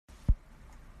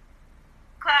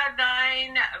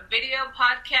online video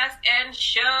podcast and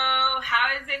show. How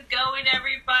is it going,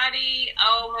 everybody?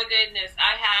 Oh my goodness,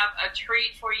 I have a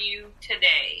treat for you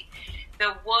today.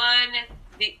 The one,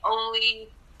 the only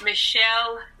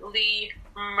Michelle Lee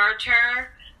Merter.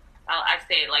 I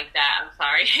say it like that. I'm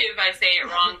sorry if I say it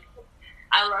wrong.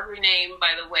 I love your name,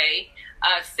 by the way.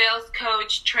 Sales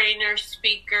coach, trainer,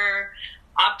 speaker.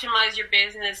 Optimize your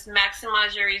business,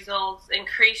 maximize your results,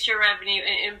 increase your revenue,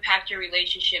 and impact your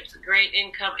relationships. Great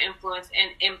income, influence,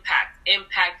 and impact.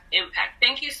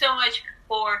 Thank you so much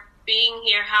for being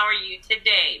here. How are you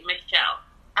today, Michelle?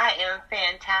 I am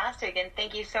fantastic, and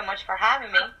thank you so much for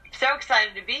having me. So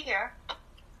excited to be here.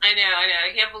 I know.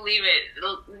 I can't believe it.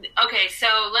 Okay, so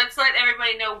let's let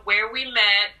everybody know where we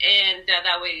met, and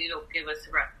that way you'll give us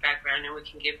a rough background, and we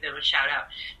can give them a shout out.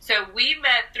 So we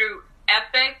met through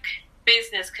Epic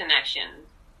Business Connections,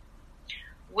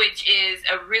 which is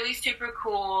a really super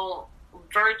cool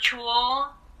virtual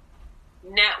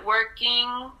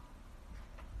networking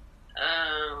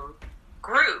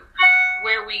group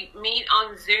where we meet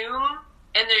on Zoom,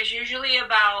 and there's usually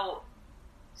about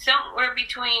somewhere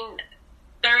between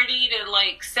 30 to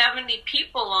like 70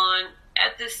 people on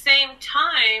at the same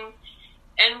time,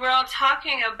 and we're all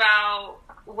talking about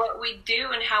what we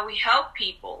do and how we help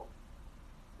people.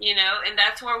 You know, and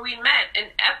that's where we met in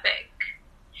Epic.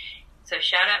 So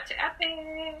shout out to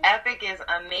Epic. Epic is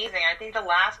amazing. I think the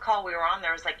last call we were on,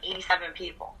 there was like 87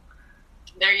 people.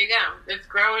 There you go. It's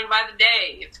growing by the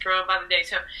day.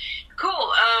 So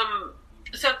cool.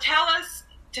 So tell us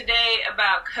today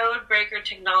about Codebreaker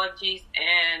Technologies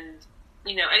and,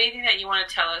 you know, anything that you want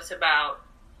to tell us about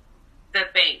the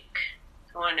bank.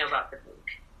 I want to know about the bank.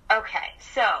 Okay,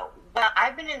 so, well,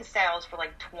 I've been in sales for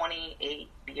like 28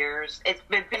 years. It's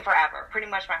been forever, pretty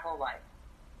much my whole life.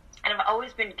 And I've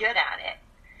always been good at it.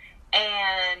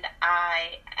 And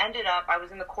I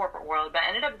was in the corporate world, but I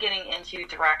ended up getting into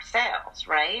direct sales,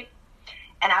 right?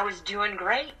 And I was doing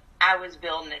great. I was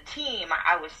building a team.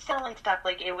 I was selling stuff,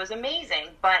 like it was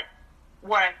amazing. But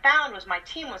what I found was my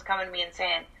team was coming to me and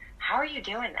saying, how are you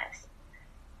doing this?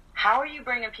 How are you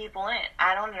bringing people in?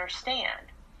 I don't understand.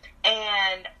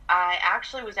 And I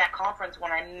actually was at conference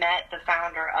when I met the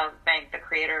founder of Bank, the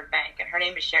creator of Bank, and her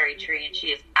name is Sherry Tree, and she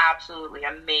is absolutely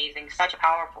amazing, such a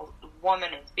powerful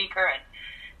woman and speaker. And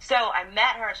so I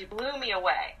met her, and she blew me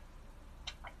away.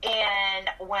 And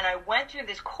when I went through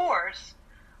this course,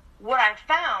 what I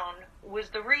found was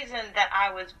the reason that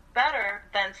I was better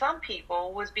than some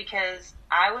people was because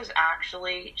I was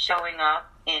actually showing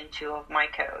up in 2 of my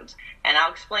codes. And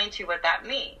I'll explain to you what that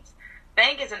means.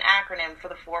 Bank is an acronym for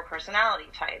the 4 personality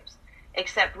types,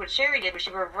 except what Sherry did was she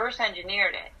reverse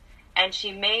engineered it, and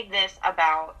she made this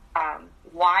about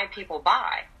why people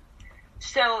buy.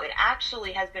 So it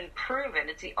actually has been proven.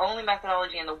 It's the only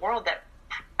methodology in the world that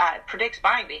predicts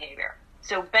buying behavior.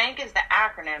 So Bank is the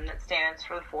acronym that stands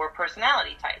for the 4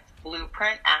 personality types: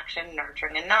 blueprint, action,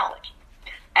 nurturing, and knowledge.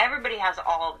 Everybody has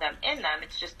all of them in them.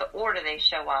 It's just the order they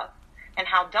show up and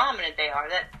how dominant they are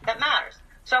that matters.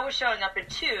 So I was showing up in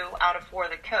 2 out of 4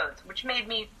 of the codes, which made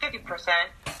me 50%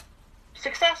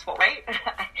 successful, right?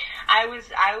 I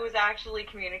was actually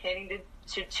communicating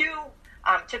to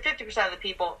 50% of the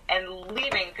people and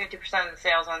leaving 50% of the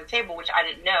sales on the table, which I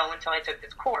didn't know until I took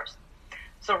this course.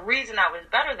 So the reason I was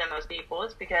better than most people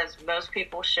is because most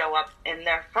people show up in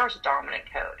their first dominant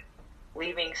code,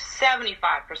 leaving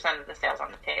 75% of the sales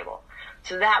on the table.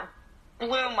 So that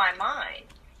blew my mind.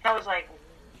 And I was like,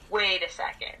 wait a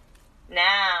second.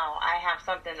 Now I have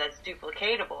something that's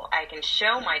duplicatable. I can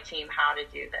show my team how to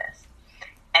do this.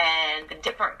 And the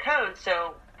different codes,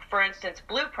 so for instance,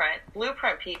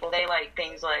 blueprint people, they like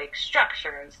things like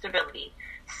structure and stability,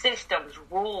 systems,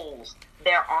 rules.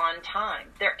 They're on time.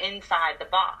 They're inside the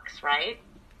box, right?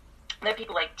 They're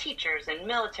people like teachers and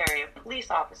military and police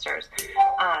officers.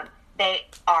 They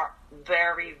are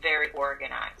very, very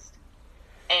organized.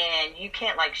 And you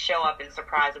can't like show up and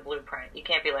surprise a blueprint. You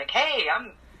can't be like, hey,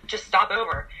 just stop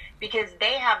over, because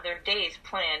they have their days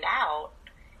planned out.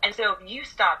 And so if you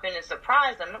stop in and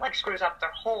surprise them, it like screws up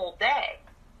their whole day.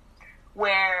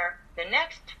 Where the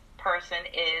next person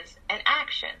is an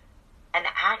action. And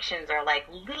the actions are like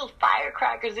little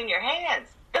firecrackers in your hands.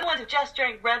 They're the ones who just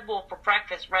drank Red Bull for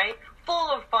breakfast, right?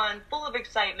 Full of fun, full of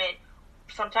excitement,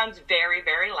 sometimes very,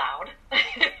 very loud.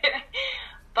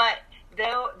 But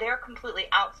they're completely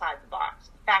outside the box.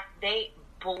 In fact, they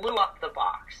blew up the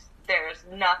box. There's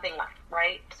nothing left,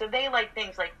 right? So they like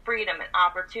things like freedom and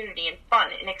opportunity and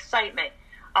fun and excitement,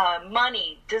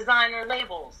 money, designer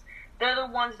labels. They're the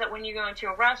ones that when you go into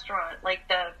a restaurant, like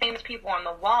the famous people on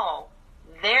the wall,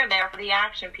 they're there for the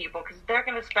action people because they're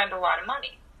going to spend a lot of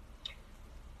money.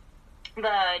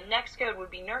 The next code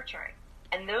would be nurturing.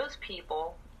 And those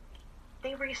people,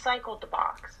 they recycled the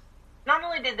box. Not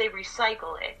only did they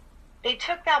recycle it, they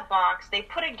took that box, they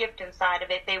put a gift inside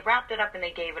of it, they wrapped it up, and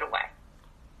they gave it away.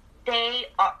 They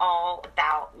are all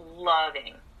about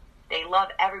loving. They love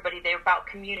everybody. They're about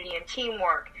community and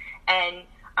teamwork and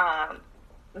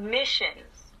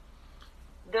missions.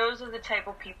 Those are the type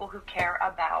of people who care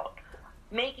about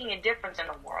making a difference in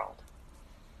the world.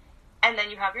 And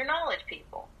then you have your knowledge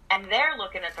people. And they're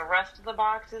looking at the rest of the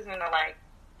boxes and they're like,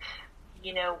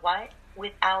 you know what?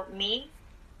 Without me,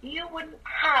 you wouldn't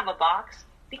have a box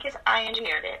because I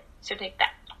engineered it. So take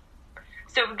that.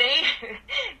 So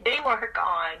they work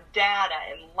on data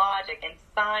and logic and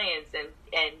science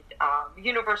and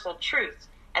universal truths.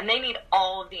 And they need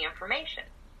all of the information.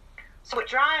 So what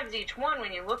drives each one,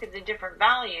 when you look at the different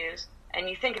values and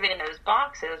you think of it in those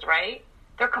boxes, right?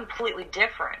 They're completely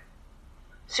different.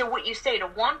 So what you say to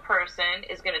one person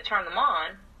is going to turn them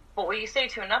on, but what you say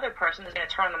to another person is going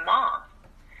to turn them off.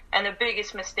 And the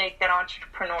biggest mistake that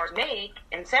entrepreneurs make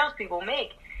and salespeople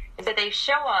make is that they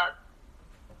show up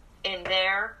in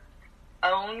their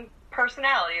own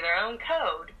personality, their own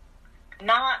code,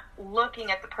 not looking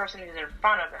at the person who's in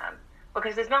front of them.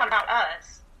 Because it's not about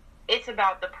us. It's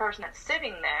about the person that's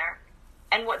sitting there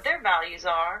and what their values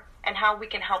are and how we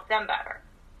can help them better.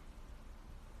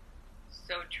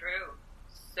 So true.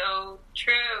 So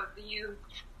true. You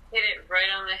hit it right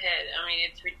on the head. I mean,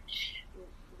 it's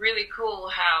really cool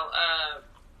how,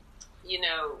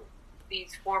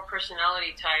 these 4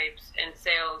 personality types and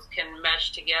sales can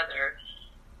mesh together.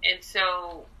 And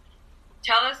so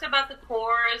tell us about the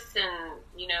course and,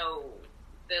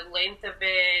 the length of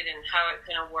it and how it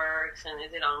kind of works. And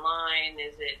is it online?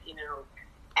 Is it,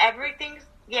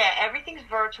 Everything's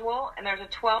virtual, and there's a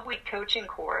 12-week coaching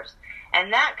course.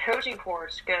 And that coaching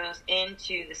course goes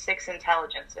into the 6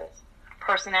 intelligences: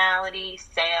 personality,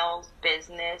 sales,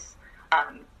 business,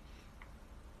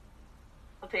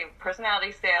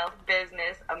 personality, sales,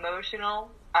 business, emotional,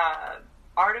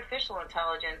 artificial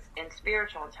intelligence, and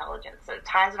spiritual intelligence. So it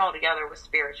ties it all together with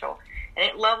spiritual. And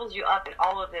it levels you up in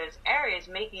all of those areas,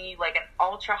 making you like an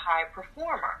ultra-high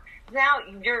performer. Now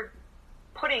you're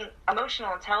putting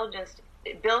emotional intelligence,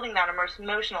 building that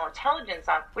emotional intelligence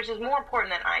up, which is more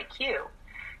important than IQ.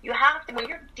 You have to, when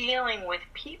you're dealing with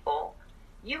people,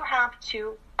 you have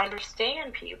to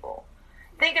understand people.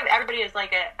 Think of everybody as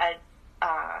like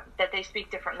that they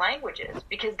speak different languages,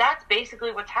 because that's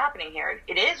basically what's happening here.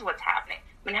 It is what's happening.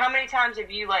 I mean, how many times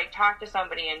have you like talked to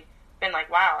somebody and been like,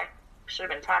 wow, I should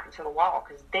have been talking to the wall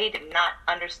because they did not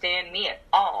understand me at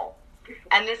all.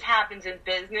 And this happens in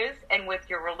business and with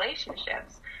your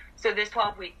relationships. So this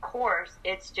 12-week course,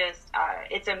 it's just,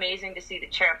 it's amazing to see the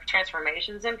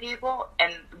transformations in people.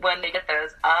 And when they get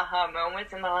those aha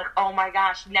moments and they're like, oh my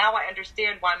gosh, now I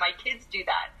understand why my kids do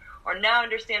that. Or now I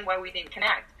understand why we didn't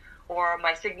connect. Or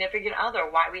my significant other,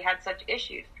 why we had such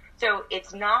issues. So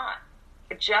it's not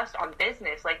just on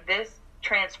business. Like, this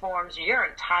transforms your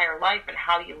entire life and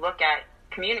how you look at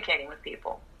communicating with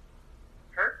people.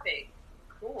 Perfect.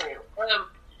 Cool.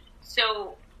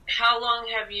 So how long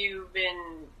have you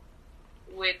been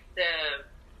with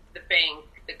the bank,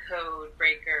 the Code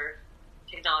Breaker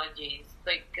Technologies?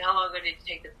 Like, how long ago did you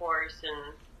take the course,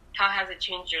 and how has it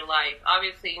changed your life?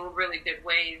 Obviously in really good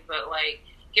ways, but like,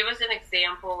 give us an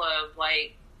example of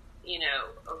like,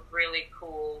 a really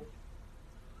cool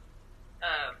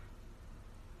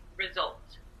result.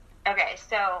 Okay,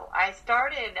 so I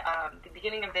started the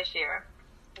beginning of this year.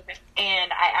 Okay.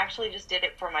 And I actually just did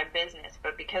it for my business,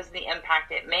 but because of the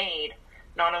impact it made,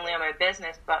 not only on my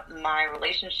business, but my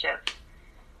relationship,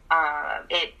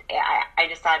 I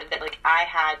decided that like I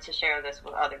had to share this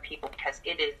with other people because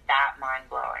it is that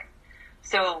mind-blowing.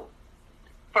 So,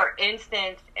 for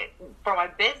instance, for my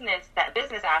business, that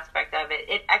business aspect of it,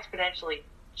 it exponentially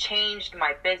changed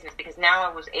my business because now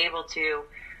I was able to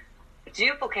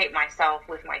duplicate myself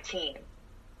with my team,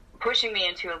 pushing me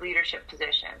into a leadership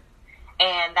position.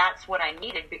 And that's what I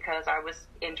needed because I was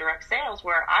in direct sales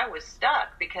where I was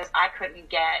stuck because I couldn't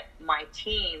get my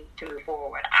team to move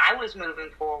forward. I was moving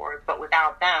forward, but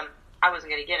without them, I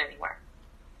wasn't going to get anywhere.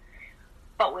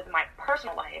 But with my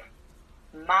personal life,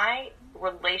 my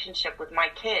relationship with my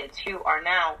kids, who are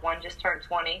now, one just turned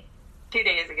 20 2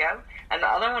 days ago, and the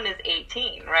other one is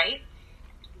 18, right?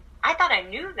 I thought I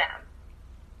knew them.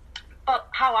 But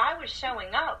how I was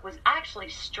showing up was actually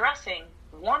stressing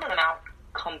one of them out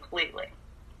completely.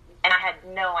 And I had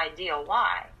no idea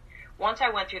why. Once I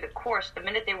went through the course, the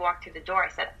minute they walked through the door, I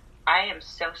said, I am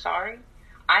so sorry.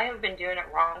 I have been doing it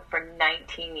wrong for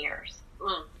 19 years.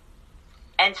 Mm.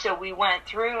 And so we went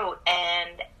through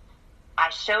and I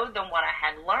showed them what I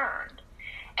had learned.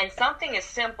 And something as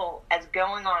simple as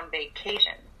going on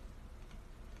vacation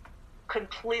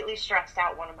completely stressed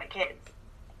out one of my kids.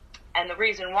 And the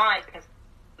reason why is because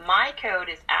my code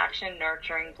is action,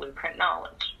 nurturing, blueprint,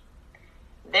 knowledge.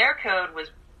 Their code was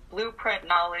blueprint,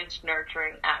 knowledge,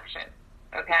 nurturing, action.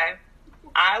 Okay?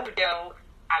 I would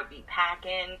be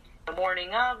packing the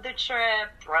morning of the trip,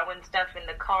 throwing stuff in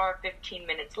the car 15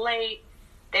 minutes late.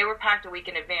 They were packed a week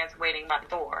in advance waiting by the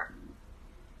door.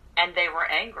 And they were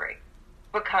angry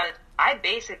because I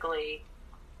basically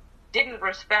didn't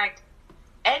respect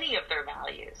any of their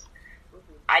values.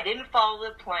 I didn't follow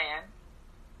the plan.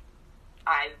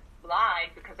 I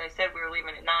lied because I said we were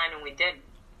leaving at 9 and we didn't.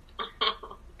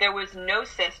 There was no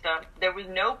system. There was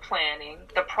no planning.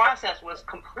 The process was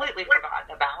completely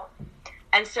forgotten about.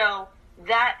 And so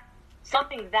that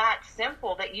something that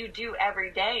simple that you do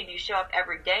every day and you show up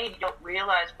every day and you don't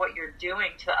realize what you're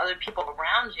doing to the other people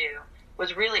around you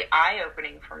was really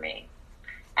eye-opening for me.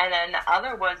 And then the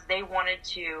other was they wanted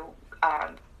to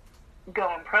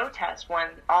go and protest when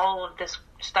all of this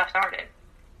stuff started.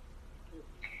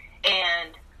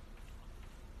 And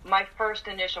my first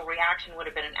initial reaction would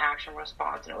have been an action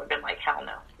response, and it would have been like, hell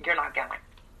no, you're not going.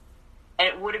 And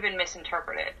it would have been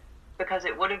misinterpreted, because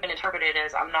it would have been interpreted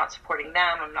as I'm not supporting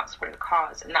them, I'm not supporting the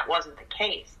cause, and that wasn't the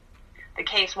case. The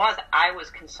case was I was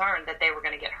concerned that they were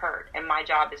going to get hurt, and my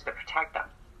job is to protect them.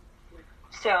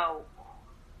 So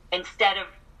instead of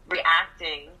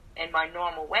reacting in my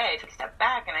normal way, I took a step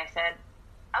back and I said,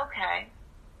 okay,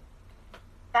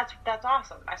 that's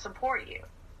awesome. I support you.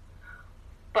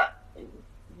 But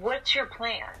what's your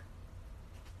plan?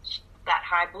 That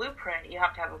high blueprint, you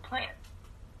have to have a plan.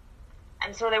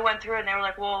 And so they went through it and they were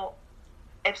like, well,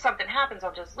 if something happens,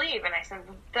 I'll just leave. And I said,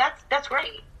 well, that's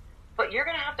great. But you're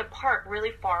going to have to park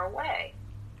really far away.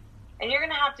 And you're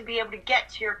going to have to be able to get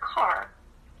to your car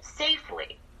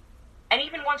safely. And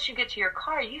even once you get to your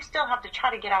car, you still have to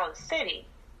try to get out of the city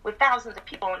with thousands of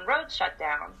people and roads shut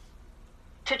down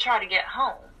to try to get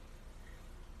home.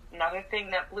 Another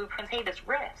thing that blueprints hate is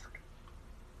risk.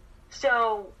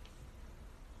 So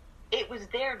it was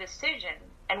their decision.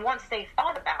 And once they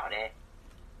thought about it,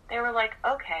 they were like,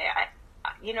 okay,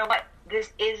 you know what?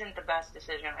 This isn't the best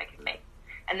decision I can make.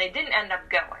 And they didn't end up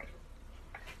going.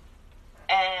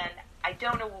 And I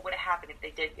don't know what would have happened if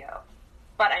they did go.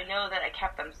 But I know that I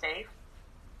kept them safe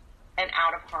and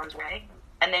out of harm's way.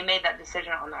 And they made that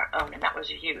decision on their own, and that was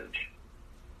huge.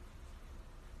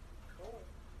 Cool.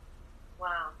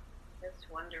 Wow. That's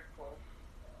wonderful.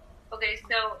 Okay,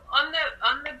 so on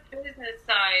the business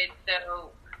side, though,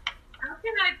 how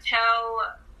can I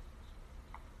tell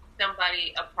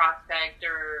somebody, a prospect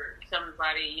or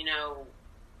somebody, you know,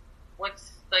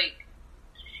 what's like,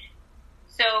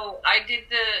 so I did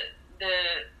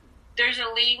there's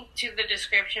a link to the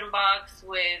description box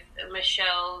with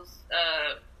Michelle's,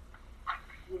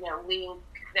 link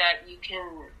that you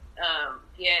can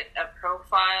get a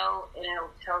profile, and it'll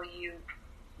tell you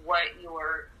what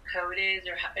your code is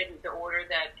or how, in the order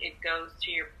that it goes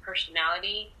to your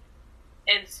personality.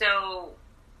 And so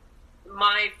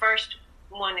my first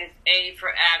one is A for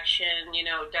action, you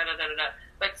know, da-da-da-da-da.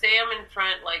 But say I'm in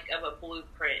front, like, of a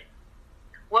blueprint.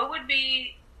 What would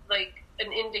be, like,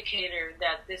 an indicator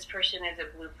that this person is a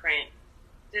blueprint?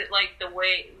 Is it, like, the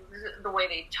way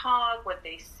they talk, what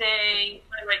they say?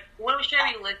 Like, what should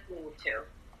I be listening to?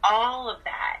 All of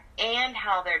that and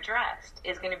how they're dressed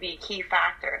is going to be key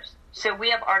factors. So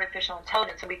we have artificial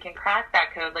intelligence, and we can crack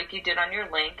that code like you did on your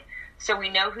link, so we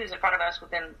know who's in front of us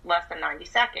within less than 90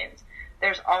 seconds.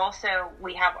 There's also,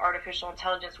 we have artificial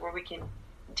intelligence where we can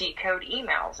decode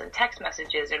emails and text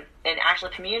messages and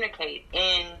actually communicate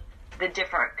in the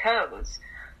different codes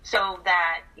so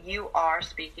that you are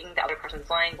speaking the other person's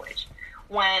language.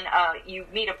 When you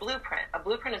meet a blueprint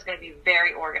is going to be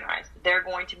very organized. They're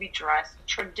going to be dressed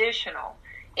traditional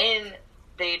in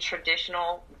the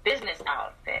traditional business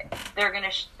outfit. They're going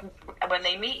to, when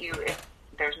they meet you, if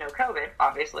there's no COVID,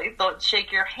 obviously, they'll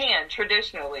shake your hand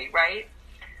traditionally, right?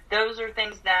 Those are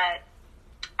things that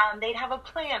they'd have a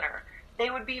planner. They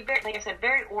would be, very, like I said,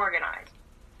 very organized.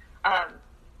 An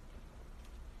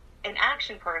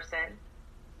action person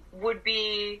would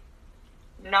be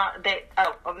not, they,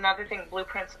 another thing,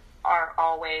 blueprints are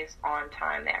always on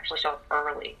time. They actually show up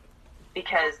early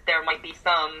because there might be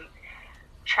some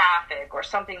traffic or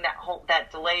something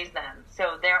that delays them.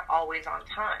 So they're always on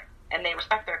time and they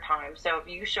respect their time. So if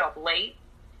you show up late,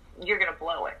 you're going to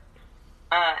blow it.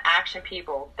 Action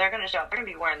people, they're going to show up, they're going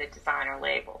to be wearing the designer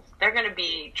labels. They're going to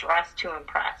be dressed to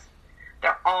impress.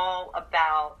 They're all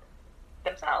about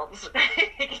themselves.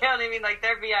 You know what I mean? Like,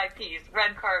 they're VIPs,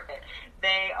 red carpet.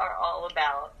 They are all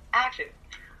about action.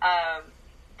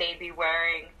 They'd be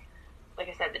wearing like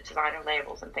I said, the designer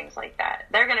labels and things like that.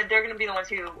 They're gonna be the ones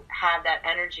who have that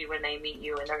energy when they meet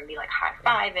you, and they're gonna be like high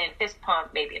fiving, fist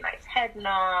pump, maybe a nice head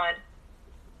nod.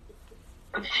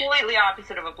 Completely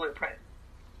opposite of a blueprint.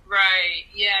 Right.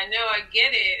 Yeah. No, I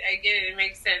get it. It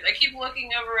makes sense. I keep looking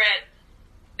over at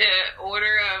the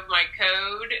order of my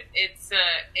code. It's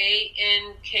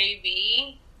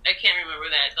ANKB. I can't remember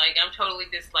that. Like, I'm totally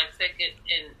dyslexic,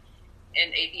 and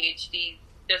ADHD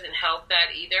doesn't help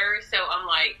that either. So I'm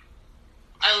like,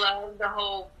 I love the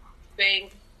whole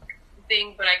bank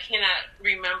thing, but I cannot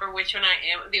remember which one I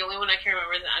am. The only one I can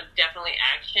remember is definitely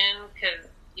action, because,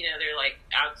 you know, they're like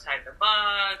outside the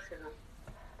box and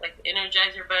like the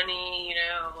Energizer Bunny, you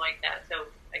know, like that. So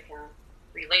I can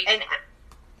relate. And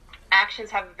actions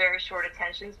have a very short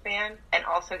attention span and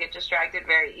also get distracted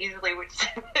very easily, which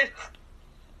is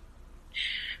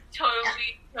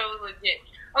totally legit.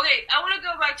 Okay, I want to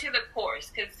go back to the course,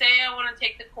 because say I want to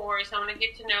take the course, I want to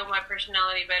get to know my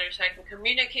personality better so I can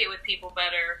communicate with people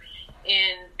better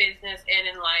in business and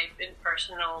in life, in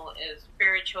personal,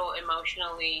 spiritual,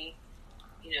 emotionally,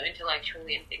 you know,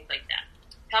 intellectually, and things like that.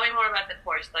 Tell me more about the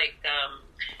course. Like,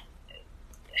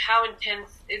 how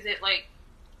intense is it? Like,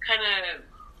 kind of,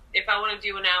 if I want to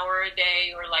do an hour a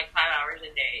day or like 5 hours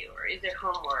a day, or is there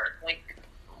homework? Like,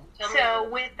 so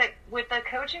with the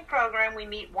coaching program, we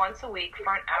meet once a week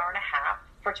for an hour and a half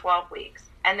for 12 weeks.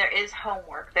 And there is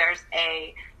homework. There's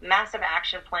a massive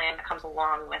action plan that comes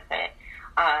along with it.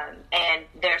 And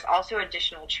there's also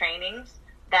additional trainings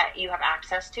that you have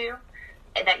access to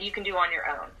that you can do on your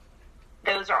own.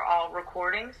 Those are all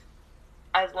recordings,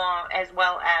 as well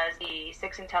as the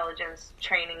 6 Intelligence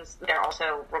trainings. They're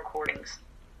also recordings.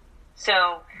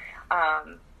 So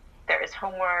there is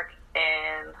homework,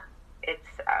 and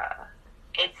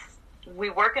we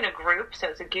work in a group, so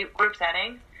it's a group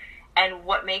setting. And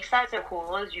what makes that so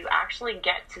cool is you actually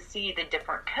get to see the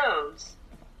different codes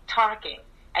talking.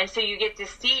 And so you get to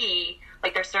see,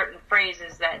 like, there's certain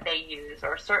phrases that they use,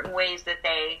 or certain ways that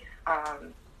they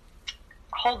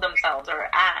hold themselves or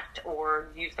act or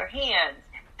use their hands,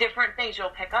 different things you'll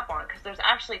pick up on, because there's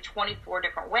actually 24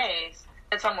 different ways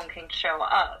that someone can show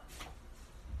up.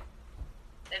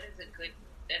 That is a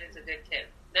good tip.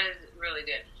 That is really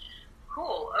good.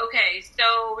 Cool. Okay,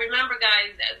 so remember,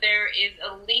 guys, there is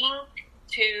a link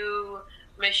to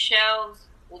Michelle's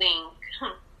link,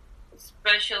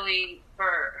 especially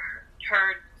for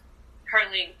her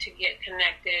link to get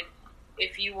connected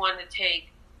if you want to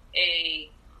take a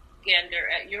gander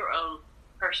at your own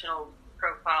personal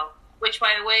profile, which,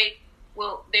 by the way,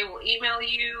 they will email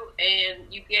you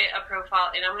and you get a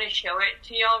profile, and I'm going to show it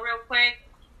to y'all real quick.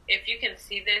 If you can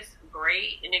see this,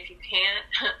 great, and if you can't,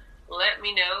 let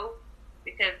me know,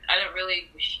 because I don't really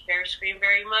share screen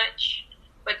very much.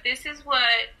 But this is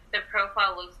what the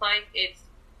profile looks like. It's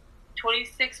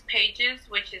 26 pages,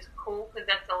 which is cool because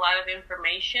that's a lot of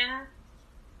information.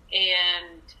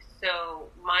 And so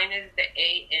mine is the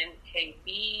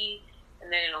ANKB,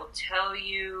 and then it'll tell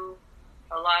you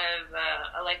a lot of,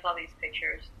 I like all these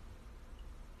pictures.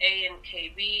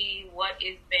 ANKB, what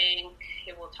is bank?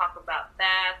 It will talk about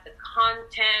that, the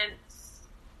contents,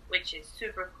 which is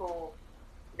super cool.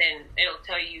 Then it'll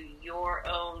tell you your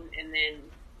own, and then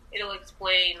it'll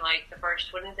explain, like, the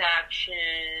first one is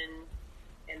action,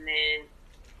 and then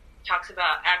talks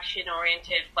about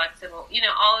action-oriented, flexible, you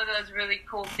know, all of those really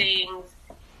cool things.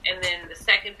 And then the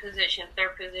second position,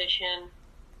 third position.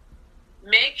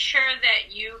 Make sure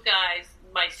that you guys,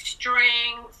 my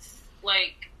strengths,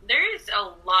 like, there is a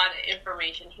lot of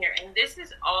information here, and this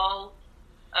is all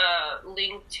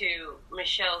linked to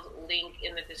Michelle's link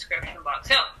in the description box.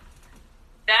 So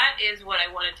that is what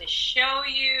I wanted to show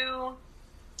you,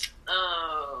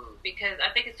 because I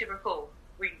think it's super cool.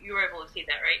 You were able to see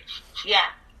that, right?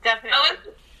 Yeah, definitely. I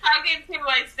was talking to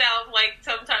myself, like,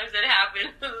 sometimes it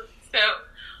happens.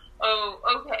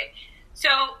 Okay. So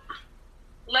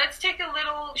let's take a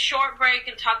little short break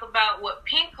and talk about what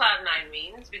Pink Cloud 9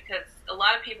 means, because a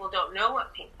lot of people don't know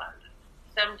what Pink Cloud means.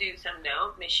 Some do, some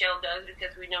don't. Michelle does,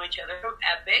 because we know each other from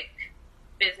Epic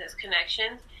Business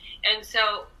Connections. And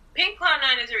so Pink Cloud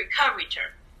 9 is a recovery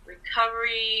term.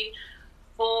 Recovery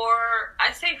for,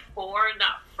 I say for,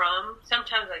 not from.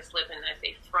 Sometimes I slip and I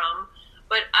say from.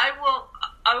 But I will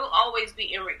always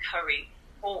be in recovery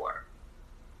for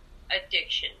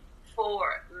addiction,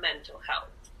 for mental health.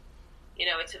 You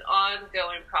know, it's an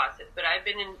ongoing process. But I've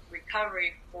been in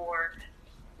recovery for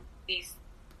these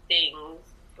things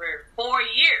for 4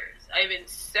 years. I've been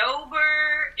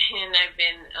sober, and I've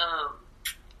been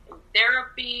in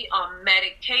therapy, on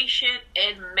medication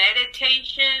and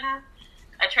meditation.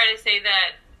 I try to say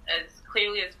that as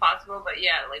clearly as possible, but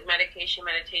yeah, like medication,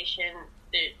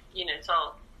 it's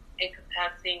all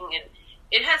encompassing, and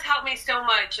it has helped me so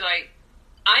much. Like,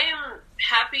 I am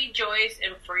happy, joyous,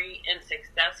 and free and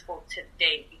successful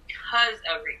today because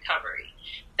of recovery.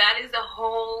 That is the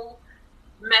whole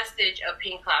message of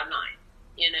Pink Cloud 9.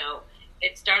 You know,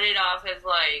 it started off as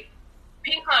like,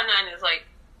 Pink Cloud 9 is like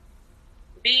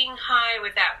being high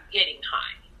without getting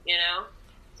high, you know?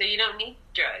 So you don't need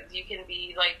drugs. You can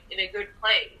be like in a good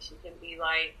place. You can be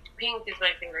like, pink is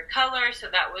my favorite color, so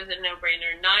that was a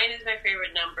no-brainer. 9 is my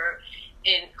favorite number,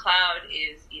 and cloud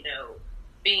is, you know,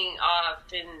 being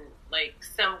off in like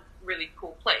some really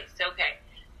cool place. Okay,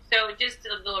 so just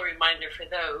a little reminder for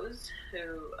those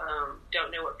who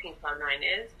don't know what Pink Cloud 9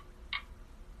 is.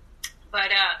 But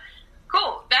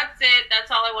cool, that's it. That's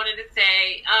all I wanted to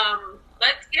say.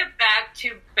 Let's get back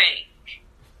to bank.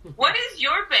 What is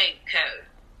your bank code?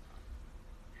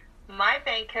 My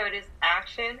bank code is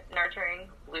Action Nurturing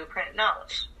Blueprint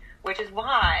Knowledge, which is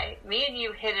why me and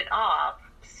you hit it off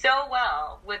so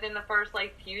well within the first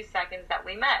like few seconds that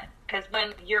we met. Because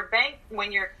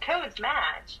when your codes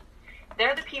match,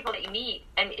 they're the people that you meet,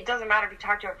 and it doesn't matter if you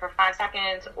talk to them for 5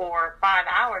 seconds or 5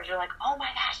 hours. You're like, oh my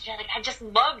gosh, like, I just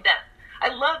love them.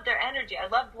 I love their energy. I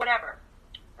love whatever,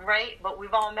 right? But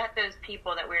we've all met those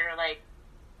people that we were like,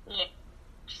 yeah,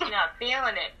 just not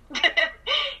feeling it.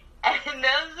 And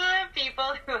those are the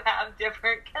people who have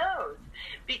different codes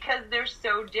because they're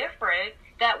so different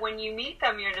that when you meet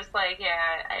them, you're just like,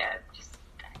 yeah,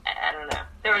 I don't know.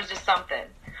 There was just something.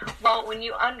 Well, when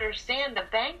you understand the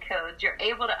bank codes, you're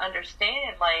able to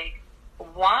understand, like,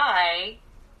 why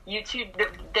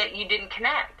that you didn't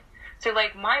connect. So,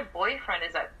 like, my boyfriend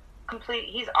is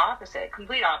complete opposite.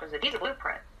 He's a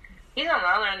blueprint. He's on the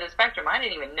other end of the spectrum. I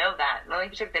didn't even know that. And then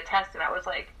he took the test, and I was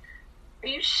like, are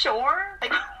you sure?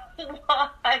 Like,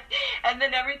 why? And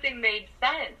then everything made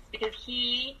sense because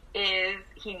he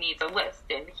needs a list,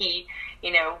 and he,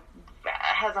 you know,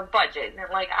 has a budget. And,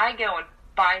 like, I go and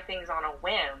buy things on a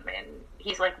whim, and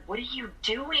he's like, what are you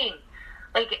doing?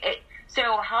 Like,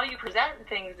 so how you present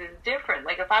things is different.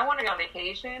 Like, if I want to go on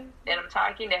vacation and I'm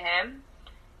talking to him,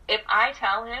 if I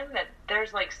tell him that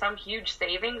there's like some huge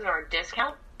savings or a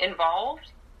discount involved,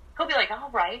 he'll be like, all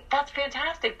right, that's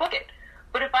fantastic, book it.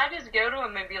 But if I just go to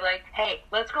him and be like, hey,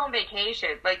 let's go on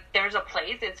vacation, like, there's a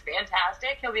place, it's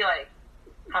fantastic, he'll be like,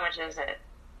 how much is it?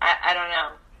 I don't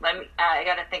know. I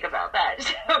got to think about that.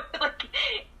 So, like,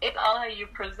 it's all how you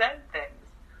present things.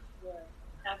 Yeah,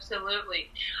 absolutely.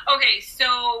 Okay,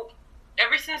 so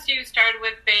ever since you started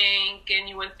with bank and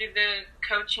you went through the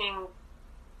coaching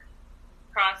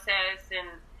process, and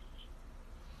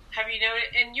have you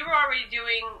noticed, and you were already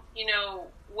doing, you know,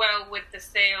 well with the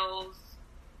sales,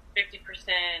 50%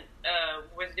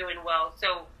 was doing well.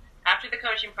 So after the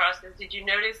coaching process, did you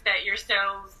notice that your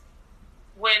sales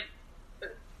went,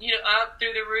 you know, up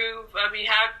through the roof? I mean,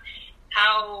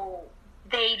 how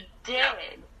they did. Yeah.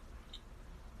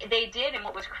 They did, and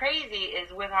what was crazy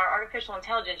is with our artificial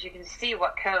intelligence, you can see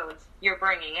what codes you're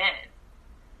bringing in.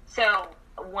 So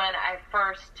when I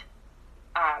first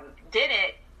did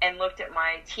it and looked at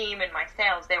my team and my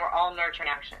sales, they were all nurture and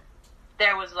action.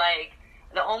 There was like,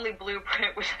 the only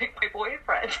blueprint was like my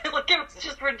boyfriend. Like, it was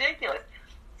just ridiculous.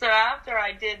 So after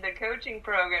I did the coaching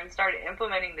program, started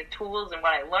implementing the tools and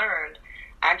what I learned,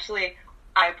 actually,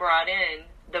 I brought in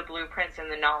the blueprints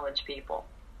and the knowledge people.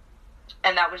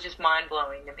 And that was just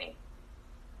mind-blowing to me.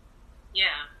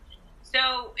 Yeah.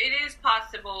 So it is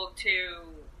possible to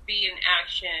be in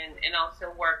action and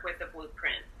also work with a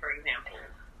blueprint, for example.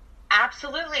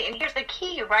 Absolutely. And here's the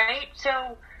key, right?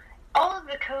 So all of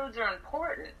the codes are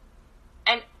important.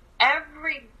 And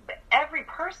every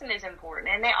person is important.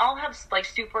 And they all have, like,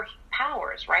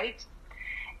 superpowers, right?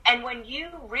 And when you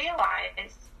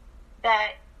realize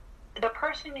that the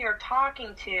person you're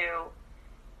talking to,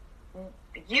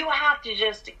 you have to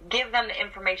just give them the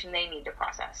information they need to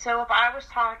process. So if I was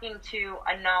talking to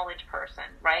a knowledge person,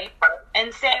 right,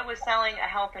 and say I was selling a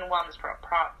health and wellness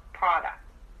product,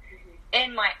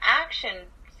 in my action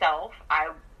self,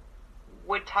 I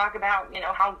would talk about, you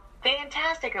know, how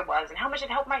fantastic it was and how much it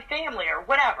helped my family or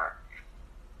whatever.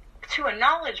 To a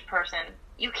knowledge person,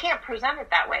 you can't present it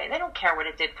that way. They don't care what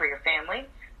it did for your family.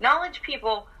 Knowledge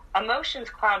people, emotions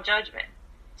cloud judgment.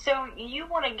 So you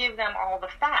want to give them all the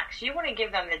facts. You want to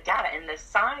give them the data and the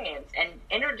science and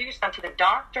introduce them to the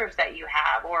doctors that you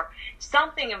have or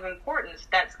something of importance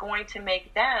that's going to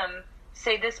make them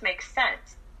say this makes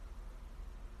sense,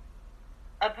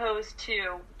 opposed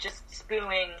to just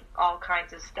spewing all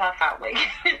kinds of stuff out. Like,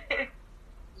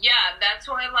 yeah, that's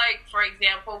why, like, for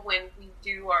example, when we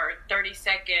do our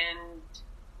 30-second,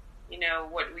 you know,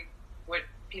 what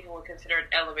people would consider an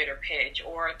elevator pitch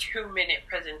or a 2-minute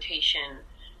presentation,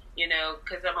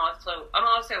 because I'm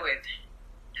also with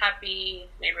Happy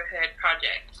Neighborhood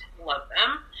Project. Love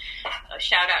them.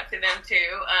 Shout out to them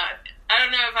too. I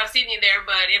don't know if I've seen you there,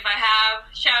 but if I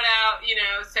have, shout out.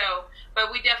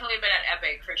 But we definitely been at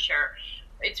Epic for sure.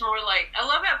 It's more like I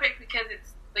love Epic because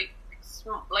it's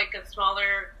like a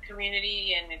smaller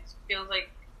community, and it feels like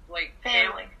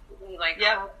family. Like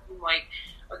I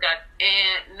got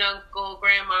aunt and uncle,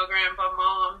 grandma, grandpa,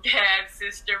 mom, dad,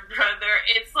 sister, brother.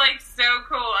 It's like so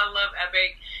cool. I love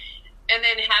Epic. And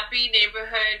then Happy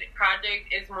Neighborhood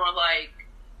Project is more like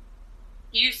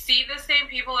you see the same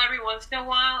people every once in a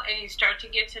while and you start to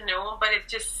get to know them, but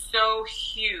it's just so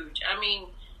huge. I mean,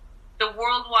 the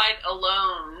Worldwide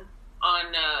alone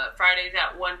on Fridays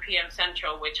at 1 p.m.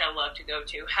 Central, which I love to go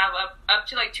to, have up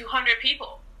to like 200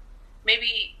 people.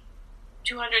 Maybe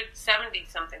 270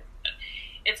 something.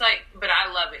 It's like, but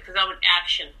I love it because I'm an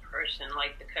action person,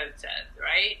 like the code says,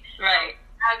 right? Right.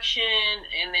 Action,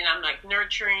 and then I'm like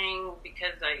nurturing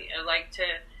because I like to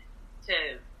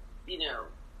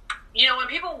when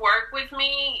people work with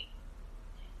me,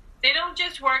 they don't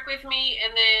just work with me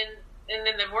and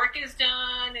then the work is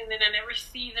done and then I never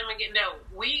see them again. No,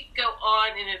 we go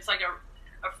on and it's like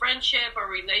a friendship, a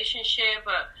relationship,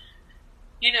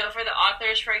 for the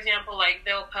authors, for example, like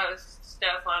they'll post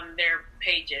stuff on their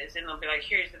pages and they'll be like,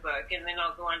 here's the book, and then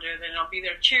I'll go under, then I'll be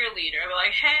their cheerleader. I'll be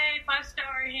like, hey, 5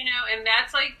 stars, and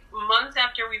that's like months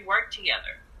after we work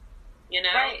together,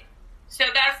 Right. So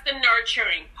that's the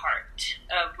nurturing part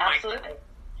of my Absolutely.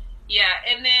 Yeah,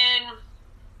 and then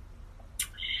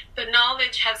the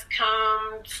knowledge has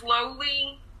come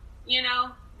slowly,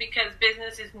 because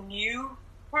business is new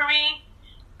for me.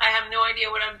 I have no idea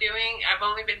what I'm doing. I've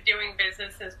only been doing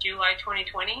business since July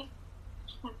 2020.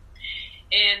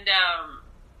 And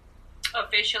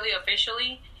officially.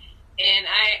 And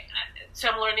so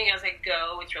I'm learning as I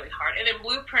go. It's really hard. And then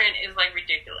Blueprint is like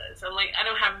ridiculous. I'm like, I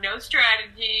don't have no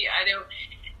strategy. I know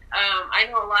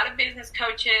a lot of business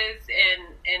coaches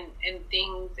and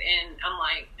things. And I'm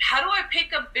like, how do I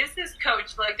pick a business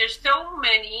coach? Like, there's so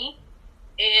many.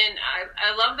 And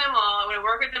I love them all. I want to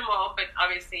work with them all. But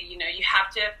obviously, you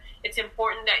have to, it's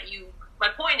important that my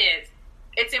point is,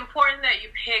 it's important that you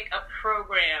pick a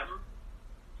program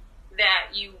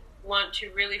that you want to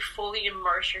really fully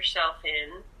immerse yourself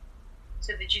in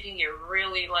so that you can get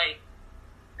really like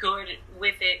good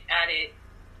with it, at it,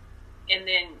 and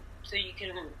then so you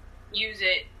can use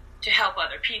it to help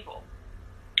other people,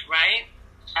 right?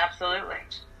 Absolutely.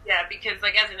 Yeah, because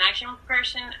like as an action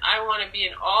person, I want to be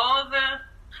in all the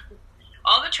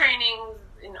trainings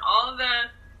and all the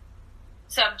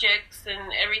subjects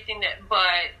and everything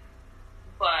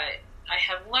but I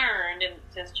have learned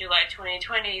since July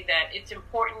 2020 that it's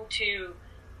important to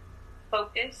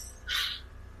focus,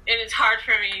 and it's hard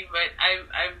for me, but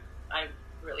I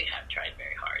really have tried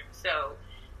very hard. So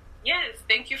yes,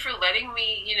 thank you for letting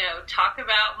me talk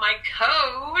about my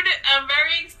code. I'm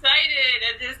very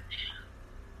excited.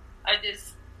 I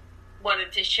just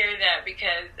wanted to share that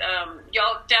because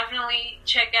y'all definitely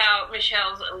check out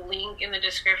Michelle's link in the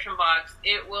description box.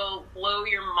 It will blow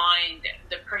your mind.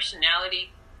 The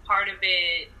personality part of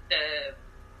it,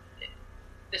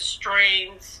 the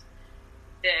strengths,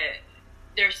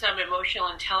 there's some emotional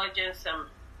intelligence, some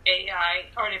AI,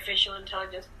 artificial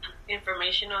intelligence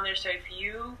information on there. So if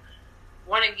you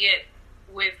want to get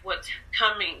with what's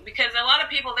coming, because a lot of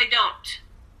people they don't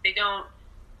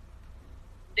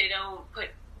put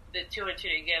the two and two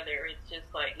together. It's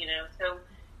just like, so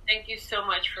thank you so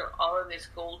much for all of this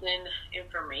golden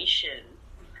information.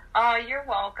 You're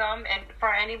welcome. And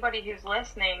for anybody who's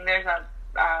listening, there's a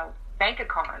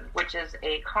Bankacon, which is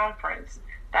a conference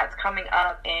that's coming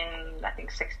up in, I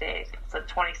think, 6 days. It's the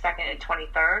 22nd and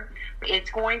 23rd.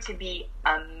 It's going to be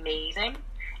amazing.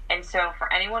 And so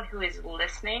for anyone who is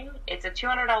listening, it's a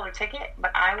 $200 ticket,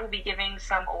 but I will be giving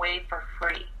some away for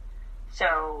free.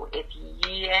 So if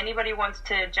anybody wants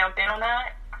to jump in on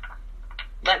that,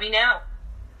 let me know.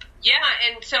 Yeah,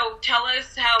 and so tell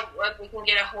us how we can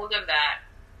get a hold of that.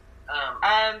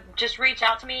 Just reach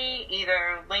out to me,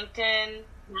 either LinkedIn,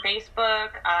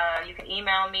 Facebook. You can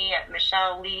email me at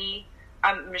Michelle Lee.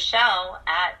 Michelle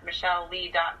at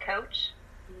michellelee.coach.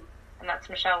 And that's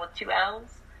Michelle with 2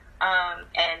 L's.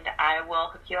 And I will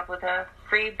hook you up with a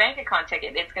free Bankacon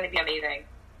ticket. It's going to be amazing.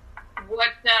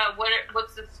 What's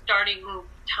the starting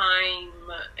time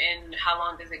and how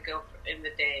long does it go in the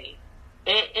day?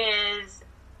 It is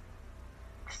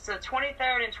the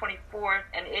 23rd and 24th,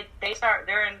 and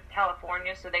they're in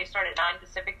California, so they start at 9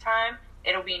 Pacific time.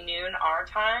 It'll be noon our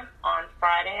time on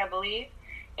Friday, I believe.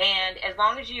 And as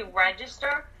long as you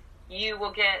register, you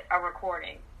will get a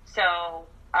recording. So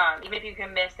even if you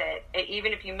can miss it,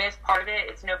 even if you miss part of it,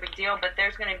 it's no big deal. But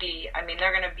there's going to be, I mean,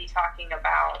 they're going to be talking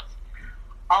about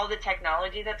all the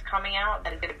technology that's coming out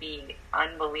that is going to be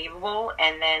unbelievable.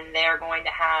 And then they're going to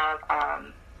have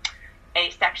a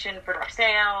section for direct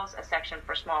sales, a section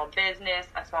for small business,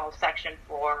 a small section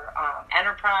for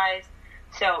enterprise.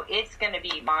 So it's going to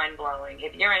be mind-blowing.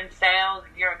 If you're in sales,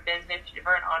 if you're in business, if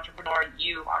you're an entrepreneur,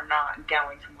 you are not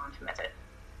going to want to miss it.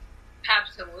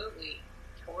 Absolutely.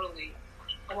 Totally.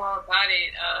 I'm all about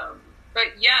it.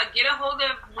 But yeah, get a hold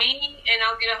of me and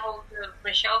I'll get a hold of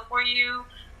Michelle for you,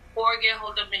 or get a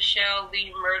hold of Michelle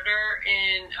Lee Murder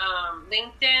in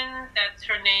LinkedIn. That's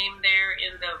her name there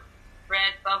in the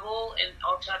red bubble, and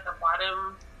also at the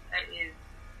bottom that is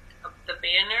the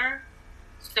banner.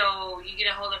 So you get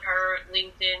a hold of her at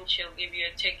LinkedIn, she'll give you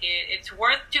a ticket. It's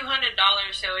worth $200,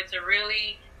 so it's a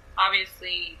really,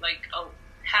 obviously, like,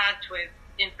 packed with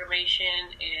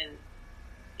information and,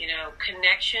 you know,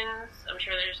 connections. I'm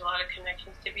sure there's a lot of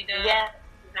connections to be done. Yeah,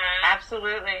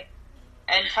 absolutely.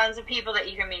 And tons of people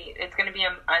that you can meet. It's going to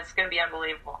be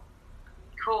unbelievable.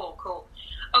 Cool.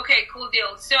 Okay, cool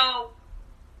deal. So,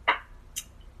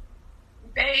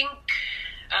 bank,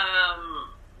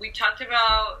 we talked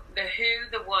about the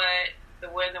who, the what, the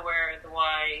when, the where, the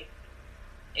why,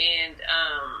 and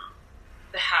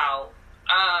the how.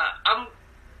 I'm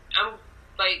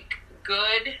like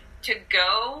good to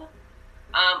go.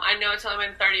 I know it's only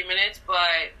been 30 minutes,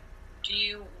 but do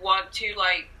you want to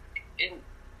like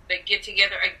get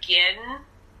together again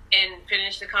and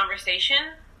finish the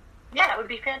conversation? Yeah, that would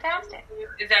be fantastic.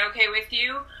 Is that okay with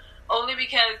you? Only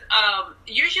because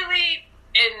usually,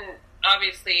 and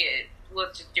obviously,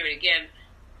 let's just do it again,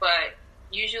 but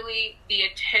usually the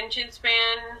attention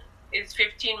span is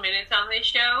 15 minutes on this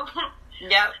show.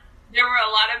 Yep. There were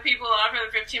a lot of people on for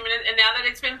the 15 minutes, and now that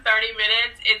it's been 30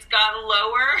 minutes, it's gotten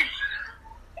lower.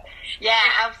 Yeah,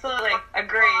 absolutely.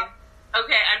 Agreed.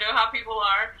 Okay, I know how people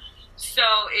are. So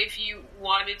if you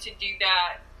wanted to do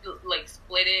that, like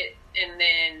split it, and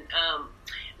then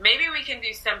maybe we can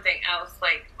do something else.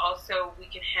 Like also we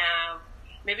can have,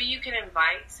 maybe you can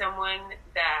invite someone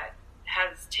that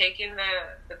has taken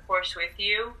the course with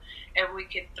you, and we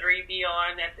could three be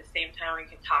on at the same time. We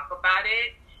can talk about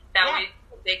it. That way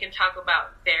they can talk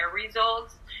about their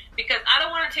results, because I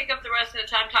don't want to take up the rest of the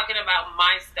time talking about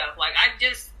my stuff. Like I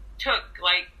just took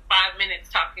like 5 minutes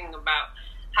talking about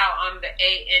how I'm the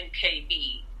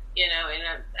ANKB, you know, and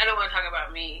I don't want to talk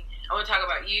about me. I want to talk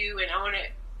about you, and I want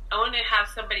to have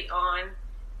somebody on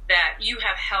that you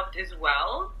have helped as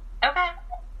well. Okay.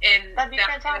 And that'd be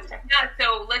fantastic. Yeah,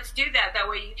 so let's do that. That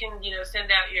way you can, you know,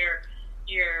 send out your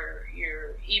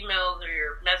emails or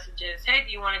your messages. Hey,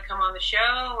 do you want to come on the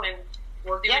show? And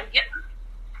we'll do it again.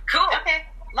 Cool. Okay.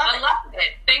 I love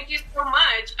it. Thank you so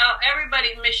much.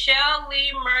 Everybody, Michelle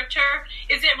Lee Murder.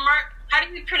 Is it how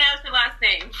do you pronounce your last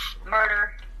name?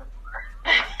 Murder.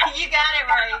 You got it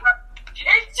right.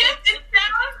 It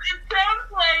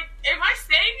sounds like, am I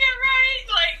saying it right?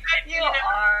 Like, you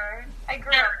are. I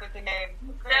grew up with the name.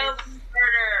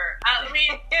 Murder. I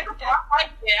mean, I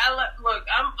like it. Look,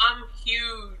 I'm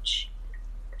huge.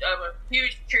 I'm a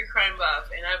huge true crime buff,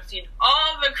 and I've seen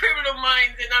all the Criminal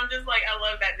Minds, and I'm just like, I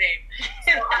love that name.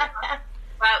 So,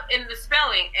 well, in the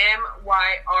spelling,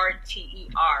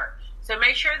 Myrter. So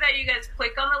make sure that you guys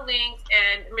click on the links,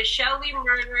 and Michelle Lee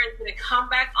Murder is going to come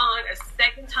back on a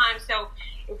second time. So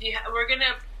if you we're going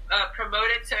to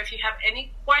promote it. So if you have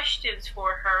any questions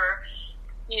for her,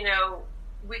 you know,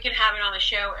 we can have it on the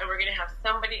show, and we're going to have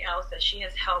somebody else that she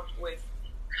has helped with.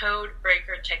 Code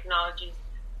Breaker Technologies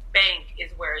Bank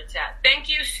is where it's at. Thank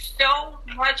you so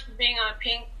much for being on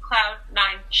Pink Cloud 9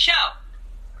 show.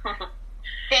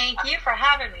 Thank you for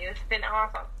having me. It's been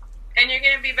awesome. And you're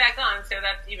going to be back on, so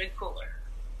that's even cooler.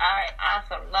 All right,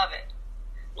 awesome. Love it.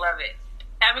 Love it.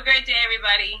 Have a great day,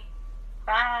 everybody.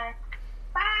 Bye.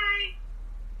 Bye.